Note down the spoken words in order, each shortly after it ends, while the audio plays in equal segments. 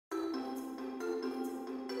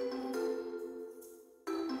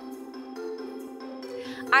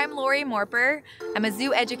I'm Lori Morper. I'm a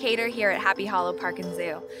zoo educator here at Happy Hollow Park and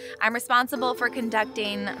Zoo. I'm responsible for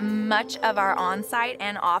conducting much of our on-site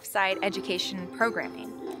and off-site education programming.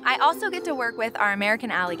 I also get to work with our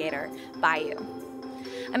American alligator, Bayou.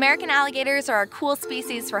 American alligators are a cool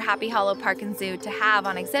species for Happy Hollow Park and Zoo to have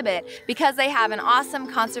on exhibit because they have an awesome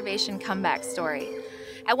conservation comeback story.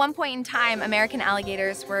 At one point in time, American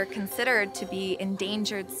alligators were considered to be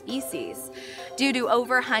endangered species. Due to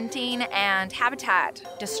overhunting and habitat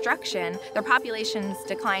destruction, their populations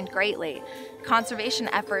declined greatly. Conservation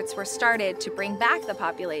efforts were started to bring back the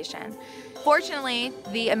population. Fortunately,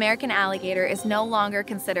 the American alligator is no longer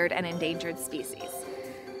considered an endangered species.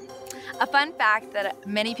 A fun fact that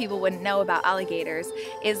many people wouldn't know about alligators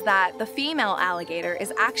is that the female alligator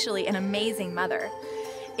is actually an amazing mother.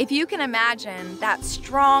 If you can imagine that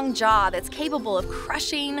strong jaw that's capable of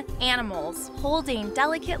crushing animals, holding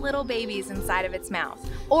delicate little babies inside of its mouth,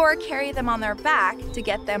 or carry them on their back to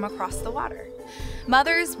get them across the water.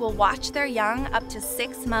 Mothers will watch their young up to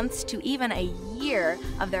 6 months to even a year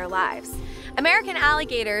of their lives. American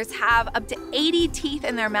alligators have up to 80 teeth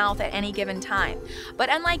in their mouth at any given time. But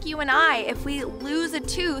unlike you and I, if we lose a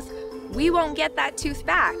tooth, we won't get that tooth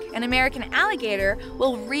back. An American alligator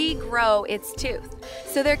will regrow its tooth.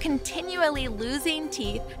 So they're continually losing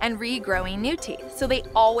teeth and regrowing new teeth. So they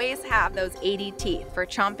always have those 80 teeth for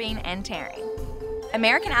chomping and tearing.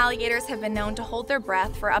 American alligators have been known to hold their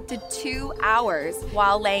breath for up to 2 hours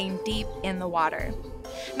while laying deep in the water.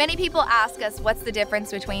 Many people ask us what's the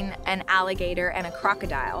difference between an alligator and a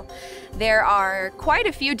crocodile. There are quite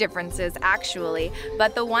a few differences actually,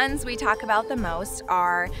 but the ones we talk about the most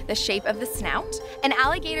are the shape of the snout. An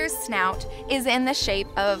alligator's snout is in the shape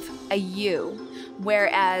of a U,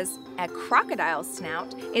 whereas a crocodile's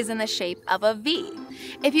snout is in the shape of a V.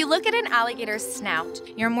 If you look at an alligator's snout,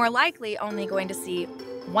 you're more likely only going to see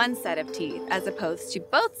one set of teeth as opposed to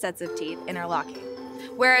both sets of teeth interlocking.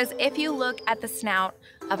 Whereas if you look at the snout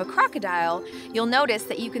of a crocodile, you'll notice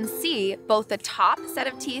that you can see both the top set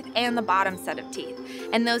of teeth and the bottom set of teeth,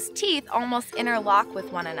 and those teeth almost interlock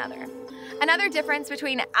with one another. Another difference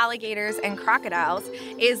between alligators and crocodiles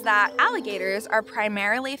is that alligators are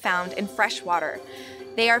primarily found in fresh water.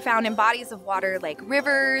 They are found in bodies of water like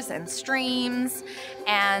rivers and streams,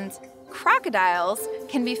 and crocodiles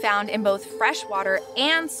can be found in both freshwater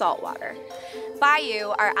and saltwater. Bayou,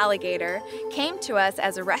 our alligator, came to us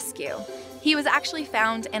as a rescue. He was actually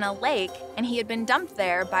found in a lake, and he had been dumped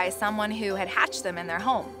there by someone who had hatched them in their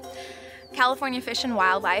home. California Fish and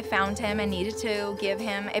Wildlife found him and needed to give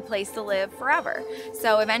him a place to live forever.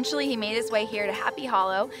 So eventually he made his way here to Happy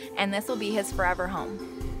Hollow, and this will be his forever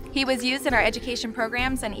home. He was used in our education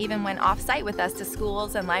programs and even went off-site with us to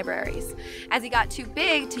schools and libraries. As he got too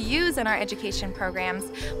big to use in our education programs,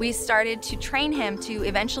 we started to train him to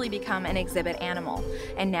eventually become an exhibit animal.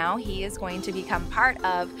 And now he is going to become part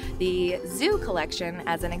of the zoo collection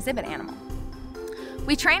as an exhibit animal.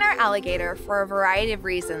 We train our alligator for a variety of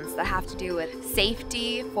reasons that have to do with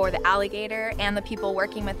safety for the alligator and the people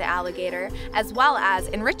working with the alligator, as well as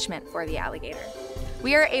enrichment for the alligator.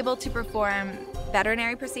 We are able to perform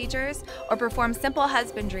veterinary procedures or perform simple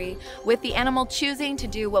husbandry with the animal choosing to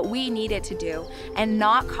do what we need it to do and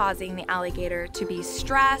not causing the alligator to be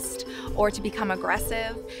stressed or to become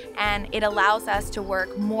aggressive, and it allows us to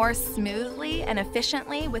work more smoothly and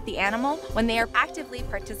efficiently with the animal when they are actively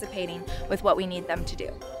participating with what we need them to do.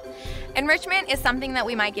 Enrichment is something that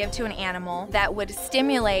we might give to an animal that would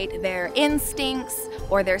stimulate their instincts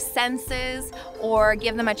or their senses or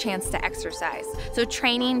give them a chance to exercise. So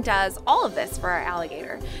training does all of this for our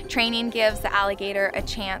alligator. Training gives the alligator a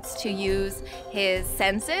chance to use his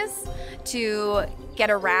senses to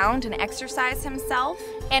get around and exercise himself,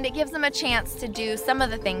 and it gives him a chance to do some of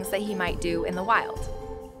the things that he might do in the wild.